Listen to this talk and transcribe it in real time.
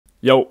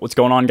Yo, what's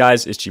going on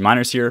guys? It's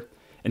G-Miners here.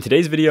 In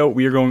today's video,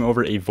 we are going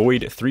over a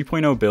Void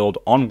 3.0 build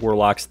on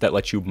Warlocks that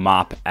lets you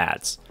mop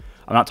ads.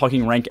 I'm not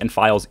talking rank and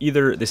files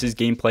either. This is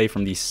gameplay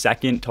from the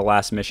second to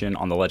last mission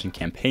on the Legend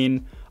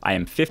campaign. I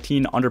am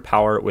 15 under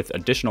power with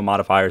additional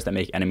modifiers that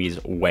make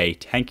enemies way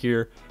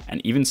tankier,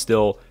 and even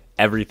still,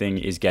 everything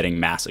is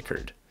getting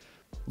massacred.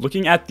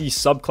 Looking at the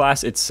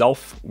subclass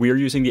itself, we are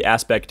using the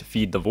aspect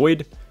Feed the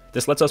Void.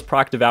 This lets us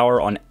proc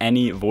Devour on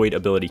any Void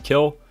ability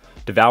kill.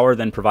 Devour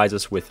then provides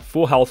us with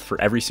full health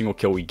for every single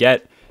kill we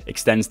get,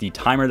 extends the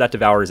timer that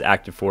Devour is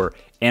active for,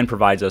 and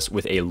provides us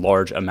with a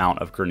large amount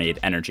of grenade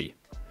energy.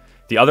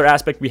 The other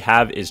aspect we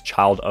have is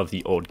Child of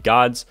the Old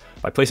Gods.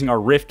 By placing our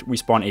Rift, we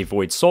spawn a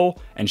Void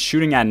Soul, and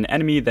shooting at an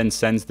enemy then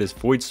sends this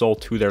Void Soul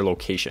to their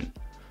location.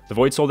 The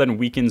Void Soul then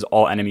weakens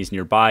all enemies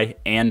nearby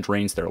and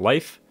drains their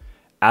life.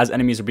 As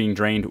enemies are being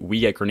drained,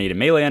 we get grenade and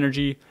melee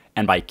energy,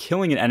 and by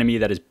killing an enemy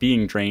that is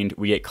being drained,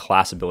 we get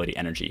class ability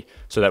energy,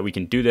 so that we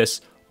can do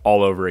this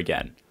all over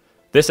again.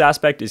 This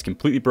aspect is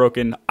completely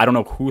broken. I don't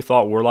know who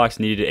thought Warlocks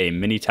needed a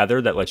mini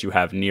tether that lets you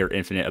have near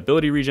infinite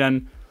ability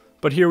regen,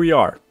 but here we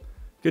are.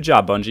 Good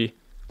job, Bungie.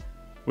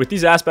 With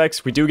these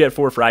aspects, we do get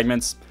 4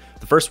 fragments.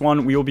 The first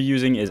one we will be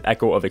using is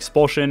Echo of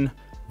Expulsion.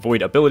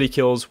 Void ability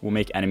kills will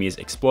make enemies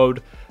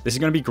explode. This is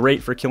going to be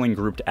great for killing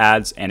grouped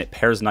ads, and it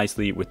pairs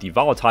nicely with the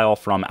volatile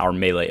from our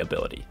melee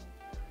ability.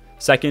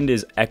 Second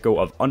is Echo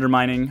of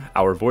Undermining.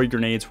 Our Void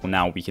grenades will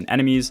now weaken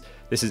enemies.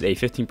 This is a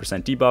 15%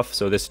 debuff,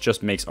 so this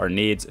just makes our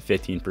nades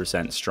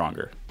 15%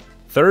 stronger.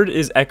 Third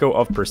is Echo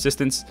of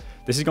Persistence.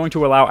 This is going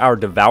to allow our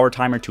Devour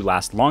timer to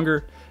last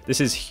longer.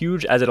 This is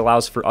huge as it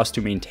allows for us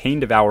to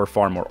maintain Devour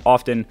far more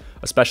often,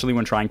 especially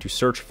when trying to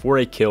search for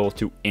a kill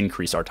to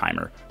increase our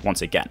timer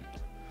once again.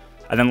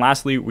 And then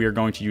lastly, we are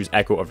going to use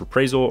Echo of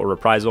Reprisal or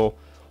Reprisal.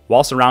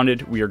 While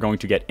surrounded, we are going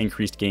to get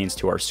increased gains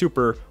to our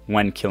super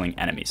when killing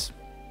enemies.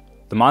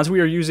 The mods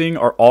we are using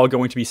are all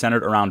going to be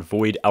centered around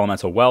Void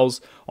Elemental Wells.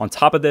 On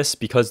top of this,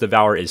 because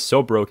Devour is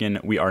so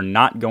broken, we are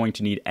not going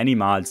to need any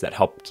mods that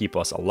help keep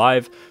us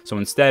alive, so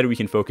instead we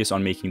can focus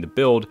on making the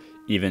build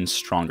even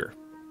stronger.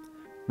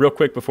 Real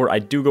quick before I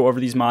do go over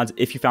these mods,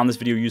 if you found this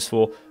video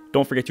useful,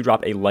 don't forget to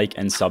drop a like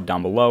and sub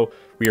down below.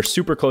 We are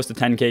super close to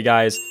 10k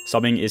guys.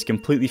 Subbing is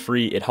completely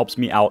free, it helps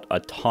me out a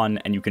ton,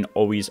 and you can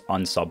always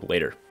unsub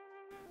later.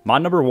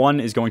 Mod number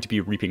 1 is going to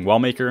be Reaping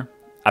Wellmaker.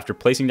 After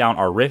placing down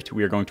our Rift,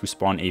 we are going to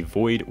spawn a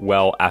Void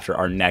Well after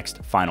our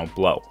next final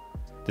blow.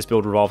 This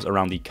build revolves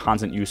around the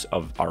constant use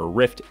of our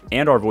Rift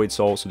and our Void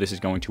Soul, so this is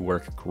going to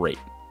work great.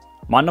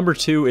 Mod number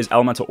 2 is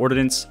Elemental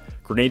Ordnance.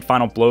 Grenade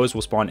Final Blows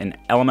will spawn an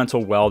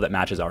Elemental Well that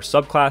matches our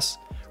subclass.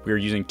 We are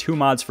using 2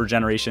 mods for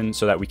generation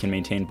so that we can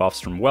maintain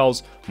buffs from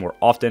wells more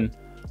often.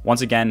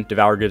 Once again,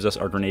 Devour gives us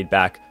our grenade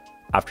back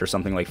after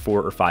something like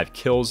 4 or 5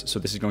 kills, so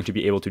this is going to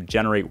be able to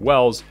generate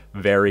wells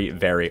very,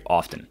 very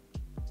often.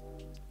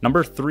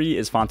 Number 3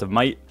 is Font of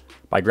Might.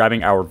 By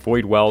grabbing our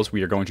Void Wells,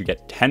 we are going to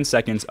get 10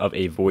 seconds of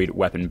a Void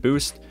Weapon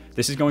boost.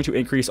 This is going to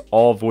increase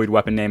all Void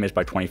Weapon damage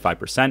by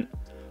 25%.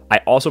 I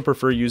also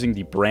prefer using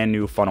the brand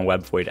new Funnel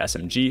Web Void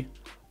SMG.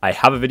 I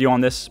have a video on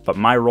this, but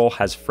my role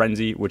has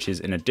Frenzy, which is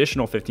an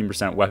additional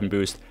 15% weapon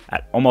boost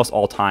at almost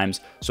all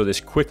times, so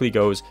this quickly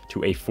goes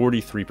to a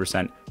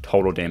 43%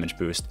 total damage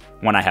boost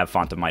when I have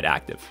Font of Might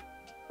active.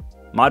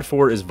 Mod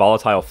 4 is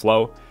Volatile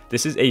Flow.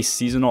 This is a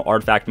seasonal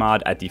artifact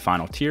mod at the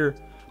final tier.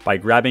 By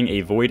grabbing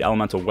a Void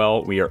Elemental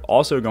Well, we are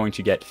also going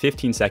to get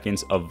 15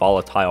 seconds of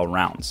volatile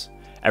rounds.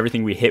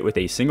 Everything we hit with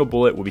a single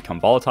bullet will become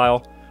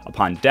volatile.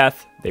 Upon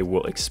death, they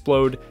will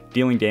explode,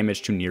 dealing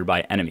damage to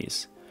nearby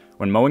enemies.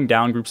 When mowing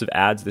down groups of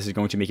ads, this is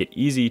going to make it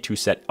easy to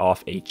set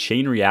off a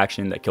chain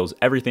reaction that kills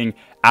everything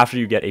after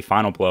you get a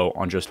final blow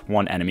on just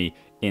one enemy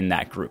in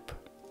that group.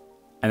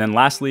 And then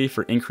lastly,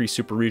 for increased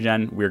super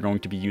regen, we are going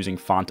to be using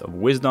Font of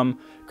Wisdom.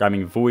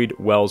 Grabbing Void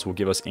Wells will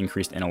give us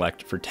increased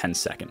intellect for 10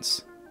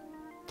 seconds.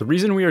 The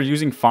reason we are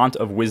using Font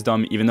of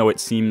Wisdom, even though it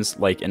seems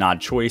like an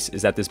odd choice,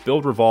 is that this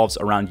build revolves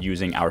around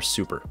using our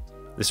super.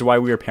 This is why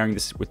we are pairing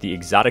this with the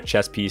exotic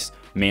chest piece,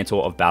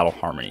 Mantle of Battle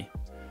Harmony.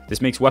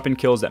 This makes weapon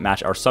kills that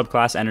match our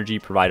subclass energy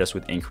provide us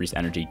with increased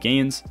energy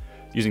gains.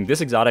 Using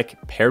this exotic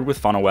paired with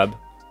Funnel Web,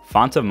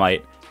 Font of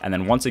Might, and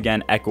then once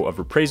again Echo of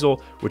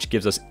Reprisal, which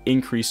gives us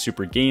increased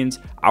super gains,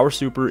 our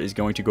super is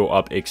going to go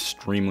up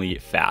extremely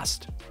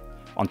fast.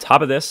 On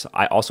top of this,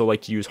 I also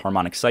like to use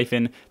Harmonic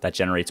Siphon that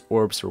generates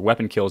orbs for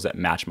weapon kills that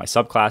match my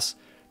subclass.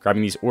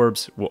 Grabbing these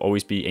orbs will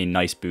always be a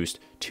nice boost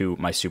to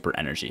my super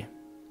energy.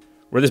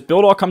 Where this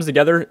build all comes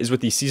together is with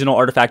the seasonal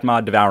artifact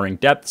mod Devouring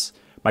Depths.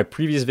 My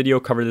previous video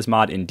covered this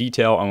mod in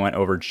detail and went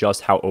over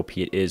just how OP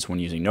it is when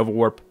using Nova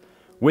Warp.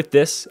 With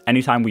this,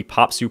 anytime we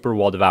pop super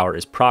while Devour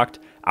is procced,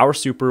 our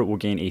super will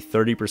gain a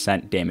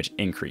 30% damage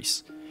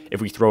increase. If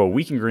we throw a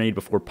weaken grenade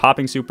before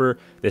popping super,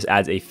 this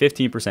adds a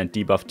 15%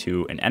 debuff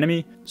to an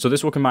enemy, so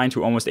this will combine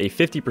to almost a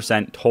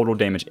 50% total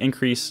damage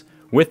increase.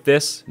 With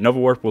this, Nova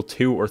Warp will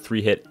 2 or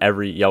 3 hit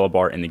every yellow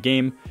bar in the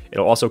game.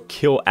 It'll also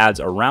kill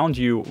ads around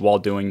you while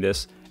doing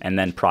this, and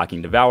then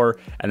proccing Devour,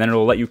 and then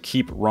it'll let you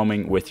keep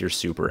roaming with your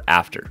super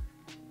after.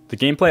 The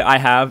gameplay I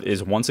have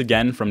is once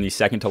again from the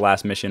second to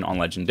last mission on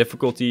Legend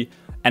difficulty.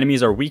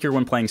 Enemies are weaker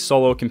when playing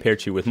solo compared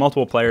to with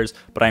multiple players,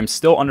 but I am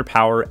still under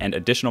power and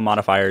additional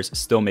modifiers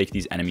still make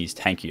these enemies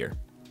tankier.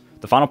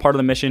 The final part of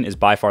the mission is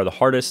by far the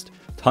hardest.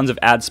 Tons of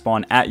ads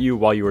spawn at you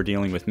while you are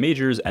dealing with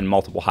majors and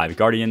multiple hive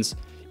guardians.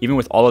 Even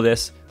with all of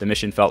this, the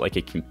mission felt like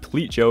a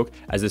complete joke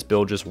as this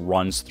build just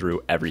runs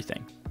through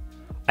everything.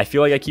 I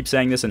feel like I keep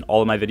saying this in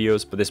all of my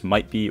videos, but this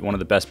might be one of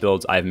the best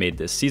builds I've made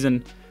this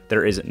season.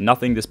 There is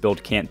nothing this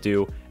build can't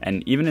do,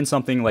 and even in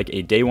something like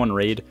a day one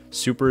raid,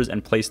 supers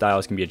and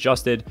playstyles can be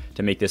adjusted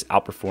to make this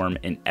outperform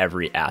in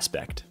every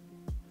aspect.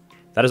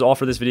 That is all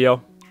for this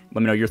video.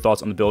 Let me know your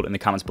thoughts on the build in the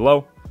comments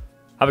below.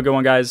 Have a good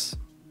one, guys.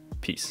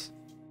 Peace.